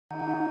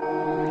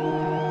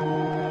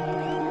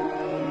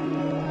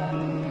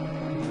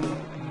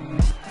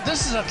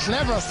this is a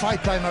clever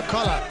fight by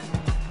McCullough.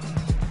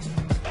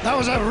 That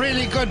was a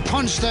really good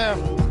punch there.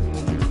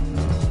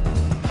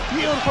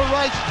 Beautiful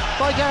right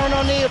by Darren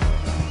O'Neill.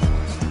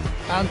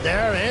 And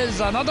there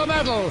is another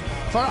medal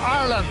for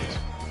Ireland.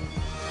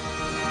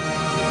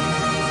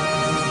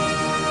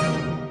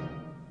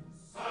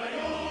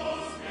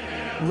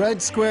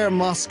 Red Square,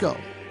 Moscow,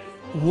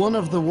 one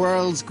of the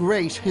world's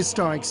great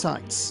historic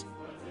sites.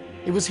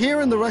 It was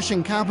here in the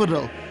Russian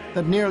capital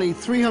that nearly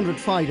 300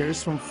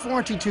 fighters from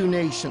 42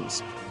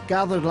 nations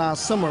gathered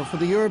last summer for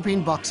the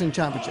European Boxing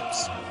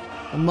Championships.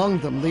 Among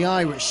them, the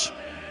Irish,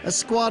 a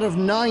squad of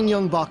 9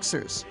 young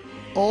boxers,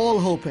 all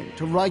hoping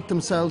to write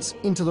themselves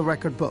into the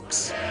record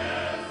books.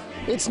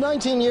 It's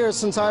 19 years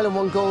since Ireland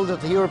won gold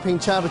at the European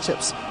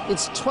Championships.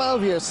 It's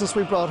 12 years since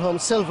we brought home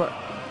silver.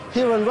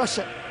 Here in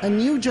Russia, a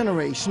new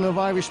generation of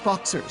Irish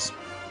boxers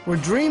were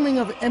dreaming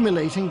of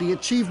emulating the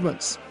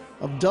achievements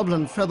of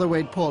Dublin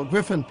featherweight Paul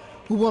Griffin,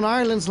 who won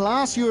Ireland's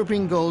last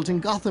European gold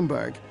in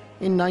Gothenburg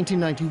in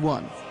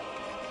 1991.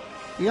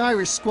 The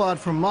Irish squad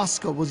from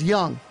Moscow was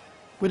young,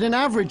 with an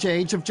average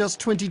age of just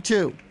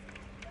 22.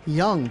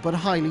 Young but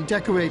highly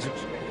decorated,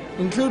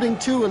 including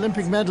 2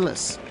 Olympic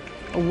medalists,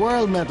 a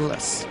world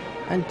medalist,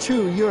 and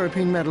 2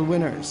 European medal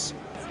winners.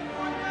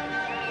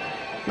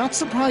 Not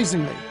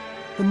surprisingly,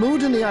 the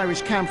mood in the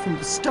Irish camp from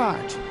the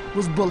start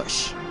was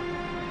bullish.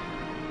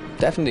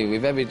 Definitely,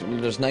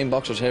 there's 9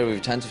 boxers here. We've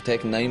a chance of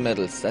taking 9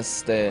 medals.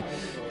 That's the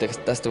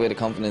way the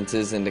confidence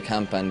is in the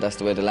camp, and that's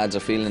the way the lads are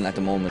feeling at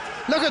the moment.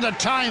 Look at the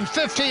time,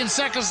 15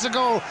 seconds to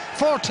go,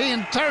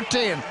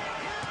 14-13.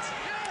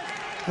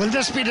 Will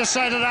this be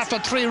decided after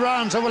 3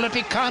 rounds, or will it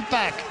be count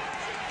back?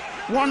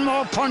 One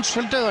more punch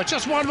will do it,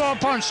 just one more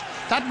punch.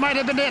 That might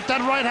have been it. That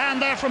right hand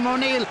there from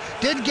O'Neill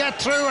did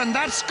get through, and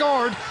that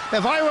scored.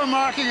 If I were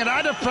marking it,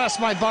 I'd have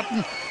pressed my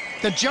button.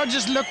 The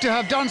judges look to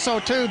have done so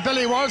too.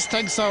 Billy Walsh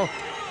thinks so.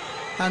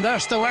 And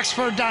there's the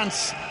Wexford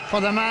dance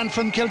for the man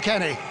from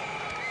Kilkenny.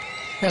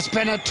 It's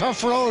been a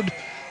tough road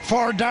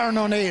for Darren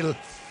O'Neill,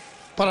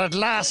 but at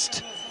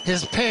last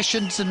his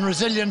patience and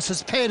resilience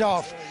has paid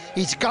off.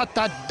 He's got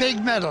that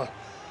big medal,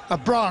 a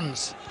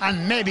bronze,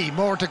 and maybe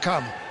more to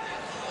come.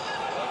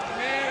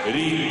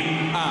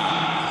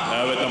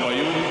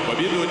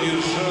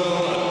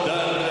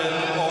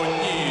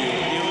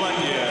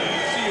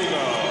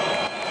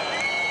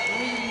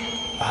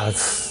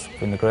 It's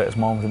been the greatest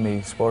moment of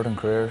my sporting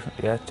career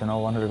yet, you know,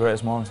 one of the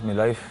greatest moments of my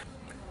life.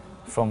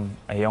 From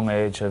a young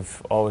age,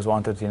 I've always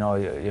wanted, you know,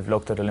 you've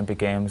looked at Olympic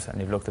Games and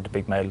you've looked at the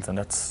big medals, and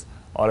that's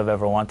all I've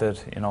ever wanted,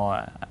 you know,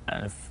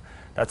 and if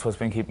that's what's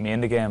been keeping me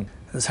in the game.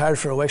 It's hard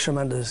for a Wexford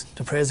man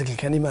to praise a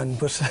Kilkenny man,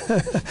 but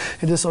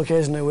in this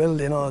occasion I will.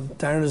 You know,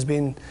 Darren has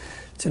been,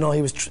 you know,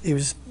 he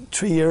was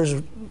 3 years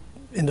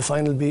in the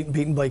final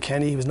beaten by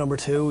Kenny. He was number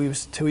 2. He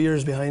was 2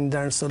 years behind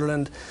Darren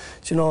Sutherland,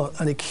 you know,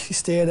 and he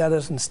stayed at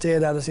it and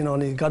stayed at it, you know,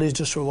 and he got his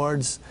just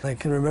rewards. I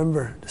can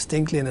remember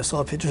distinctly, and I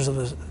saw pictures of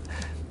it,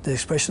 the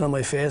expression on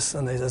my face,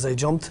 and as I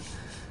jumped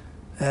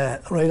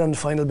right on the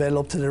final bell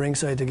up to the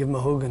ringside to give him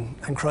a hug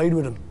and cried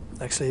with him,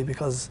 actually,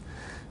 because,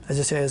 as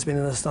I say, it's been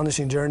an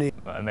astonishing journey.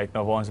 I make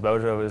no bones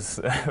about it. It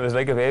was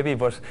like a baby,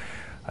 but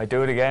I'd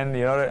do it again.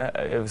 You know,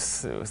 it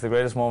was the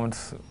greatest moment.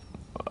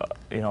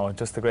 You know,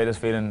 just the greatest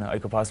feeling I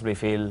could possibly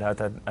feel at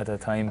that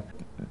time.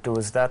 There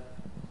was that,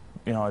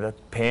 you know, that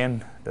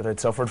pain that I'd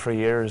suffered for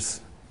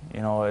years.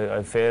 You know,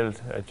 I failed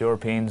at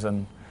Europeans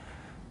on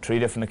 3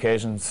 different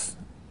occasions.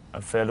 I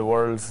failed the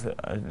Worlds,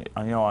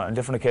 you know, on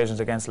different occasions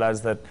against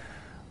lads that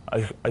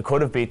I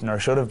could have beaten or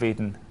should have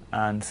beaten.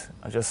 And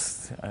I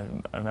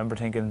remember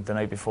thinking the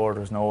night before,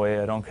 there's no way,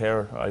 I don't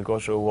care, I'll go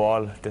through a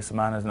wall, this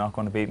man is not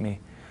going to beat me.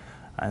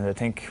 And I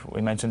think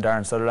we mentioned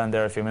Darren Sutherland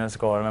there a few minutes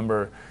ago. I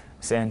remember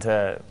saying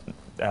to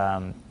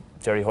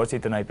Jerry Hussey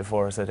the night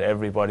before, I said,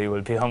 everybody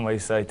will be on my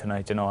side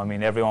tonight, you know, I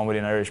mean, everyone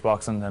within Irish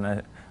boxing. And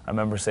I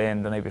remember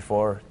saying the night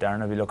before,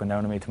 Darren will be looking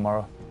down at me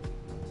tomorrow.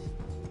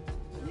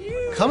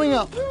 Coming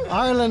up,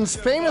 Ireland's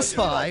famous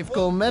 5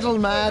 go medal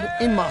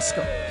mad in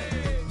Moscow.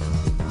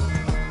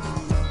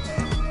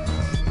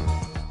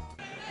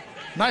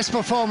 Nice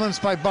performance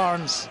by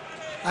Barnes,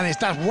 and it's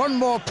that one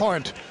more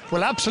point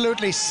will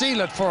absolutely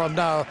seal it for him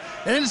now,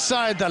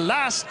 inside the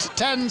last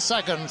 10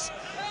 seconds.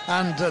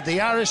 And the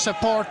Irish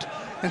support,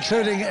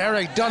 including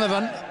Eric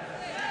Donovan,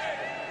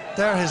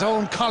 they're his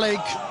own colleague,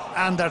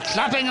 and they're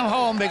clapping him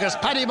home because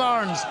Paddy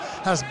Barnes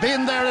has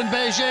been there in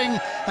Beijing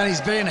and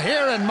he's been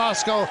here in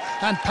Moscow,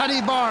 and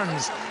Paddy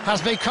Barnes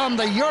has become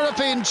the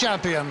European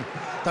champion,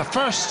 the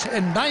first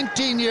in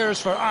 19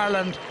 years for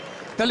Ireland.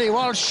 Billy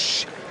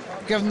Walsh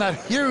give him that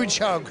huge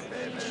hug.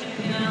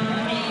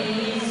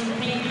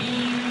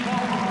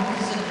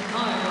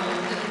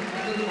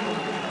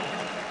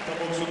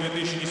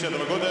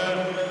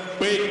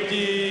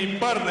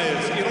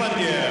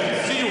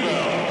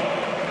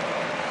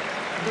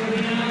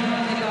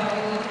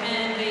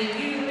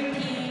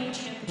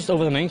 Just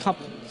over the main cup,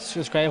 it's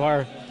just great.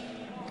 We're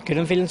good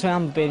in feeling to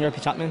him being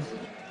European champion.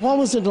 What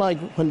was it like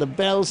when the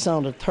bell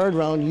sounded, 3rd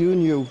round, you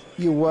knew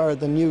you were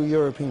the new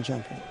European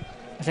champion?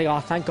 I think, oh,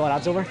 thank God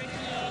that's over.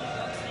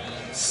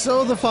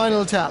 So the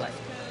final tally.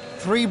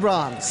 3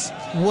 bronze,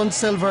 1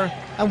 silver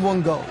and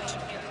 1 gold,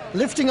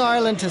 lifting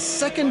Ireland to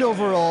 2nd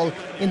overall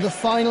in the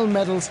final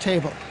medals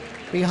table,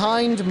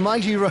 behind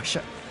mighty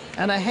Russia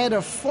and ahead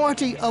of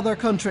 40 other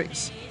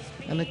countries,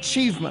 an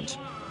achievement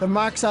that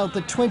marks out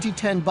the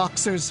 2010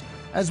 Boxers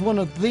as one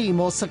of the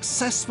most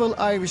successful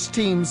Irish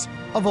teams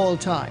of all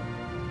time.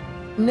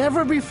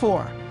 Never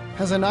before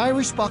has an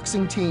Irish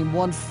boxing team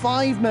won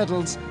 5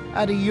 medals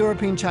at a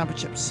European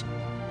Championships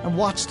and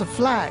watched the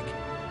flag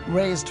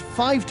raised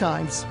 5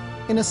 times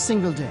in a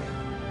single day.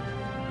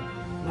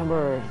 I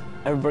remember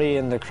everybody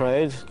in the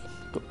crowd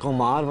going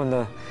mad when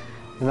the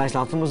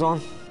national anthem was on.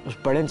 It was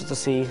brilliant to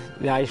see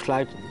the Irish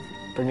flag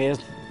being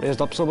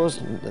raised up, so it was,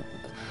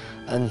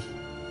 and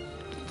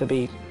to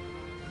be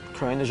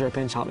crowned as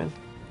European champion.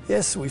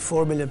 Yes, we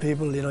 4 million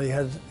people. You know, you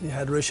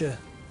had Russia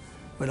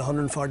with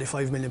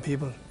 145 million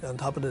people on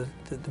top of the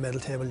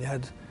medal table. You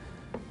had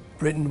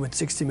Britain with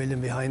 60 million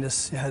behind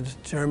us. You had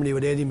Germany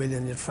with 80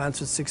 million. You had France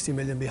with 60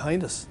 million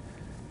behind us.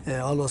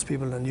 All those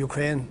people, and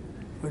Ukraine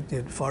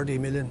with 40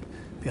 million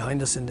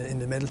behind us in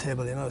the medal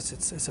table. You know,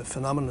 it's a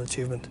phenomenal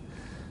achievement,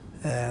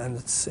 and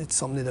it's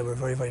something that we're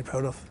very, very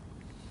proud of.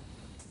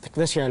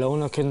 This year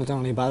alone, I couldn't have done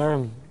any better.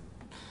 I'm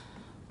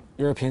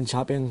European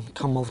champion,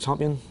 Commonwealth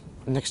champion.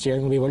 Next year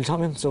I'm going to be world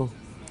champion, so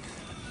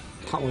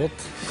can't wait.